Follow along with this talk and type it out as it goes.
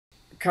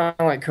kind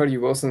of like Cody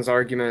Wilson's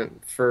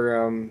argument for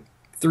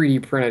 3D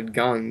printed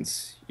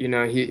guns.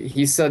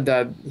 He said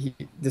that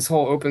this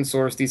whole open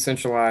source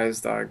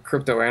decentralized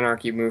crypto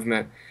anarchy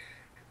movement,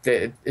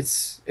 that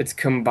it's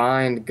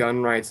combined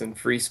gun rights and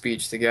free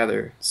speech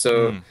together.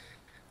 So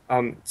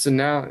Mm. so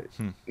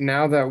Hmm.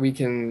 now that we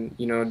can,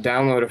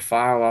 download a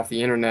file off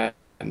the internet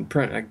and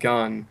print a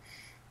gun,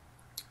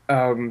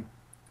 um,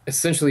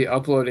 essentially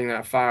uploading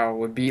that file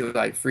would be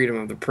like freedom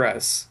of the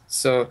press.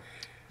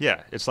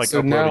 Yeah, it's like So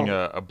uploading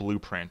now, a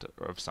blueprint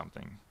of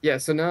something. yeah,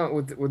 so now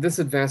with this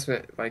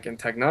advancement like in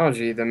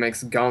technology that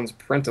makes guns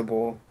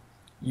printable,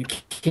 you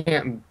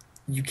can't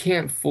you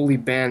can't fully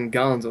ban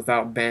guns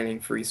without banning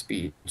free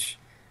speech.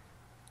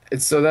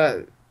 It's so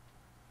that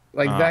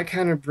like Uh, that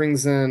kind of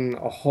brings in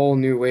a whole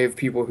new wave of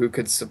people who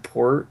could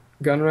support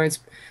gun rights,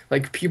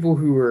 like people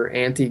who are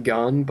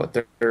anti-gun, but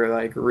they're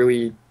like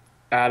really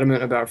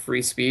adamant about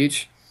free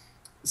speech.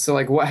 So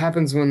like what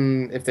happens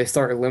if they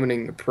start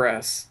limiting the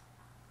press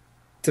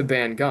to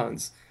ban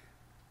guns?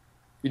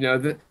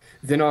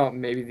 Then all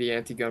maybe the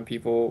anti-gun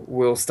people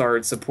will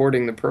start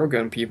supporting the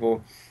pro-gun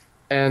people.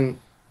 And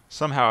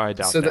Somehow I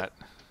doubt so that that.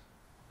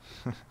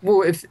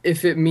 well,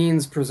 if it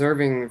means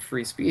preserving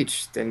free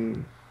speech,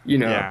 then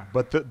Yeah,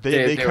 but they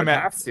they would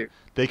have to.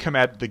 they come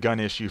at the gun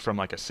issue from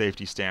like a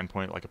safety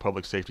standpoint, like a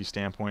public safety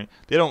standpoint.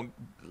 They don't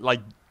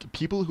like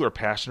people who are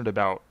passionate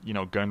about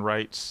gun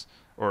rights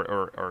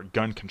or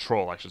gun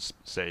control. I should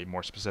say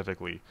more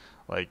specifically,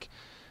 like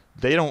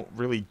they don't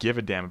really give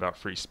a damn about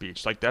free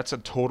speech. Like that's a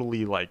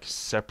totally like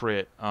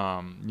separate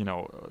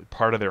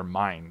part of their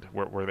mind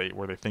where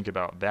they think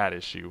about that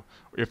issue.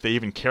 If they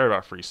even care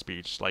about free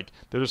speech, like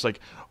they're just like,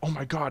 oh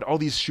my god, all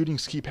these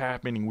shootings keep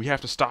happening. We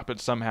have to stop it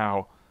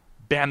somehow.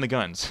 Ban the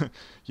guns.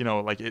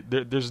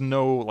 There's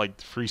no like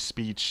free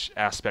speech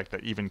aspect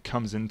that even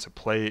comes into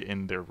play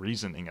in their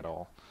reasoning at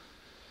all.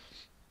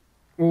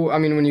 Well, I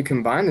mean, when you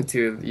combine the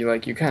two,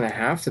 you kind of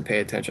have to pay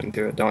attention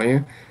to it, don't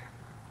you?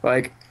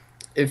 Like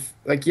if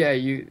like yeah,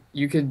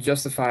 you could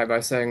justify it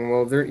by saying,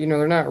 well, they're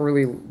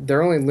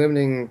only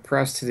limiting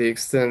press to the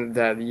extent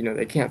that,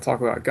 they can't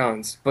talk about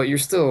guns, but you're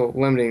still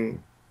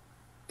limiting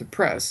the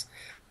press.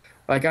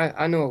 Like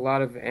I know a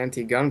lot of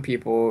anti-gun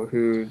people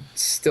who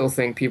still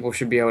think people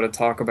should be able to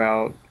talk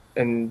about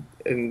and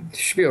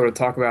should be able to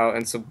talk about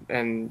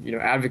and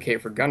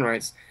advocate for gun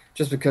rights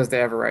just because they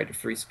have a right to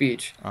free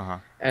speech. Uh huh.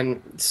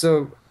 And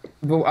so,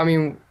 but I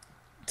mean,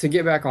 to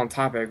get back on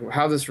topic,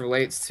 how this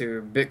relates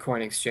to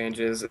Bitcoin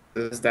exchanges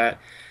is that,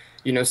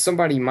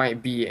 somebody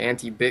might be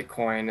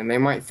anti-Bitcoin and they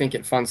might think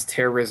it funds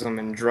terrorism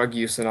and drug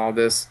use and all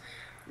this,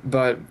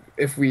 but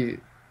if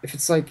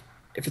it's like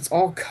if it's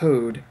all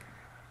code,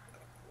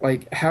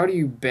 like how do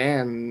you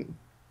ban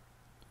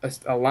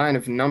a line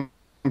of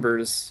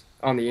numbers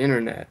on the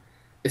internet,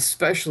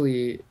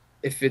 especially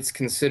if it's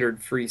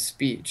considered free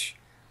speech?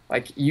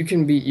 Like you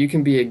can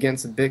be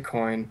against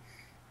Bitcoin,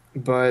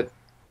 but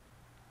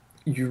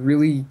you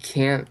really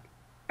can't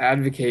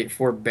advocate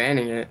for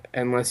banning it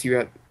unless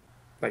you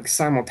like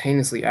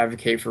simultaneously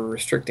advocate for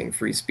restricting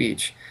free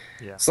speech.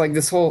 Yeah. It's like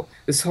this whole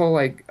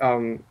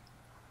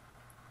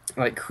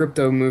like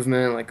crypto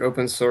movement, like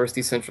open source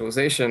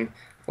decentralization,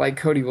 like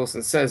Cody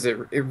Wilson says, it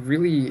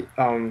really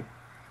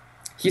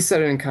he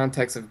said it in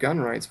context of gun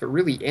rights, but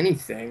really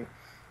anything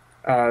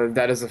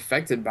that is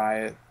affected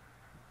by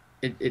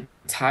it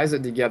ties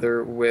it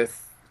together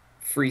with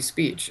free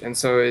speech. And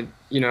so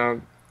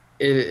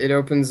it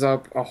opens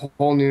up a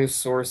whole new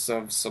source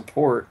of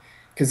support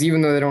because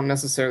even though they don't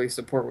necessarily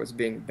support what's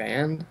being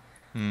banned,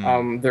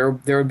 Hmm. there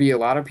would be a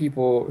lot of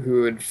people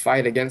who would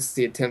fight against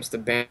the attempts to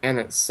ban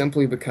it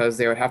simply because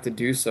they would have to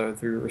do so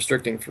through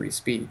restricting free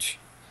speech.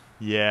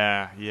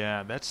 Yeah.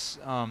 Yeah. That's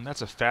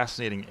a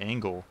fascinating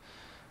angle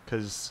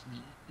because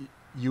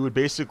you would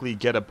basically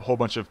get a whole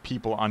bunch of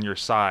people on your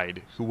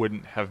side who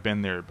wouldn't have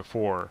been there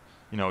before,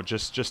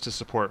 just to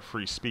support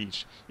free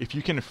speech. If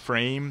you can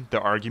frame the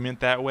argument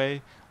that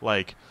way,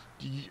 like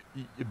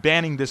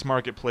banning this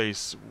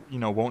marketplace,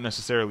 won't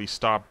necessarily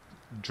stop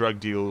drug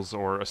deals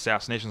or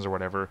assassinations or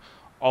whatever.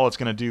 All it's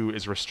going to do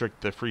is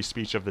restrict the free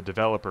speech of the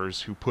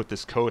developers who put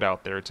this code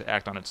out there to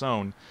act on its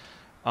own.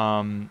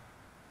 Um,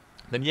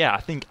 then yeah,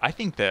 I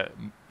think that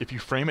if you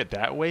frame it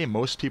that way,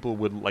 most people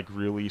would like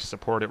really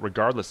support it,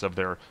 regardless of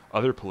their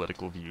other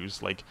political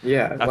views. Like,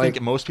 Yeah, I think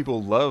like most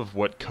people love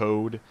what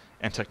code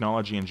and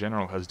technology in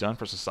general has done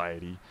for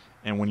society,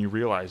 and when you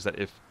realize that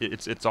if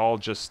it's all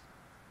just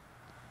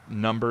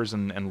numbers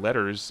and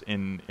letters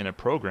in a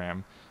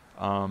program,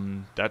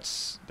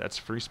 that's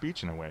free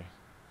speech in a way.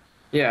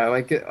 yeah,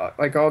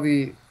 like all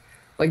the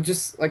like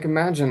just like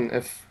imagine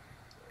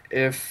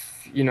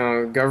if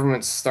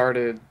governments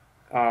started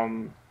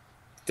um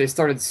they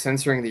started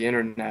censoring the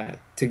internet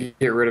to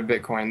get rid of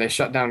Bitcoin. They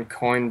shut down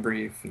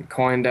CoinBrief,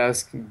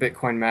 CoinDesk,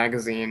 Bitcoin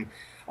Magazine,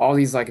 all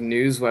these like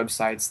news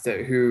websites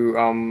that who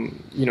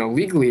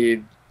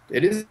legally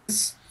it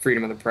is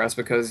freedom of the press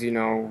because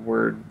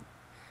we're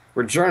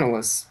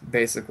journalists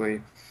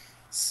basically.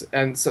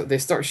 And so they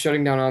start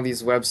shutting down all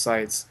these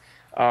websites,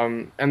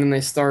 and then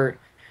they start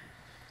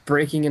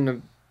breaking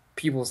into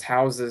people's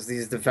houses,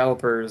 these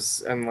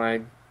developers, and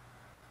like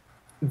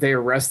they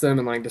arrest them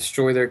and like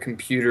destroy their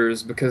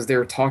computers because they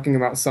were talking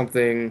about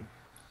something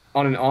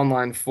on an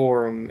online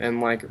forum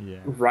and like Yeah.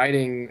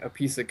 writing a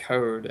piece of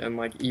code and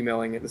like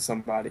emailing it to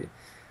somebody.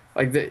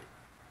 Like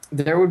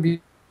there would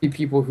be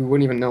people who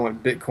wouldn't even know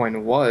what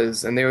Bitcoin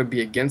was, and they would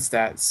be against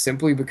that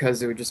simply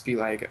because it would just be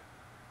like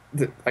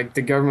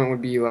the government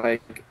would be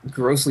like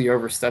grossly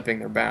overstepping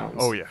their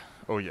Oh bounds. yeah.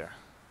 Oh yeah.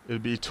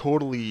 It'd be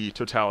totally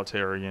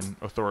totalitarian,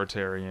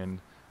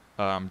 authoritarian,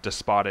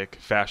 despotic,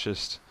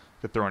 fascist.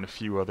 Could throw in a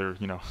few other,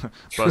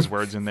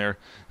 buzzwords in there.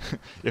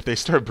 If they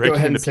start Go breaking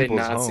ahead into and say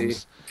people's Nazi.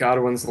 homes,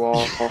 Godwin's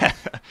law. yeah,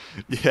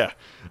 yeah,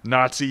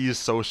 Nazis,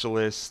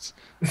 socialists,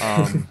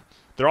 um,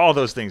 they're all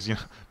those things,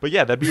 But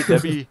yeah, that'd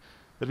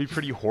be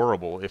pretty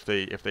horrible if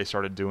they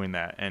started doing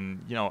that.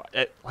 And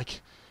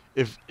like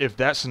if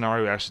that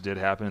scenario actually did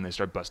happen and they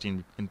start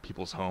busting in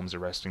people's homes,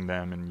 arresting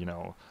them, and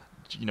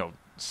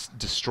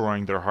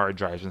destroying their hard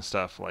drives and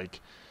stuff, like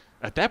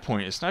at that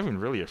point, it's not even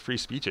really a free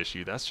speech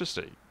issue. That's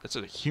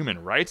a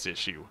human rights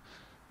issue.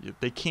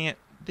 They can't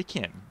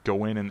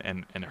go in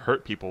and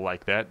hurt people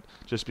like that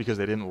just because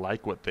they didn't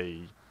like what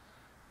they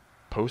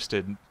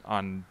posted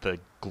on the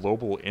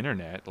global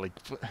internet.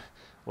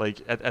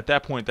 Like at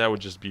that point, that would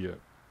just be a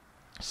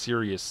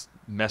serious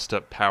messed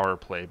up power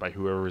play by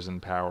whoever's in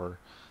power,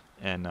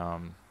 and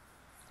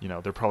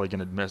they're probably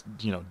gonna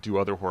do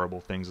other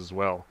horrible things as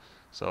well.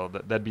 So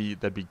that'd be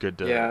good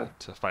to Yeah.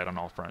 to fight on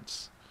all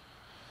fronts.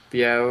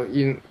 Yeah,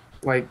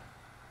 like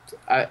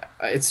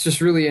it's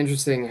just really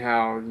interesting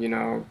how,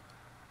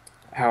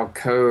 how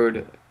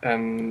code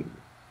and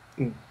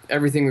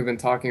everything we've been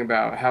talking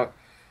about, how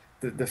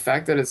the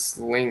fact that it's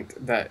linked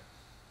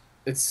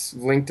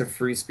to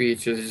free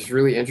speech is just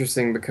really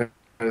interesting because,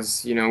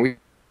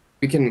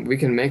 we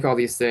can make all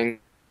these things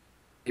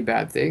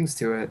bad things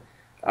to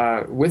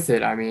it with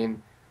it. I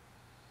mean,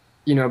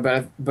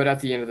 but at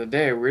the end of the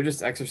day, we're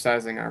just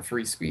exercising our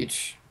free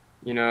speech.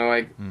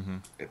 Like Mm-hmm.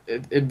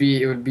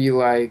 it would be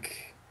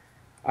like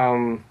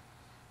um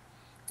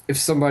if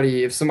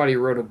somebody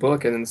wrote a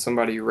book and then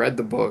somebody read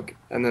the book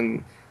and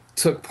then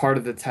took part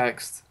of the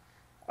text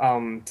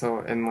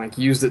to and like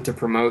used it to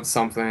promote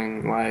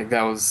something like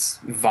that was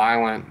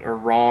violent or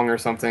wrong or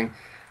something.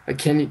 Like,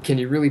 can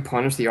you really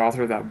punish the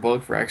author of that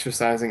book for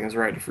exercising his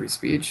right to free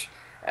speech?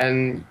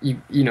 And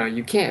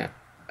you can't.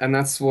 And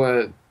that's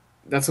what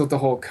the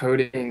whole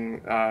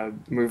coding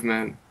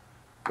movement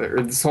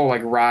or this whole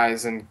like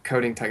rise in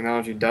coding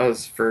technology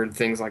does for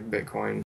things like Bitcoin.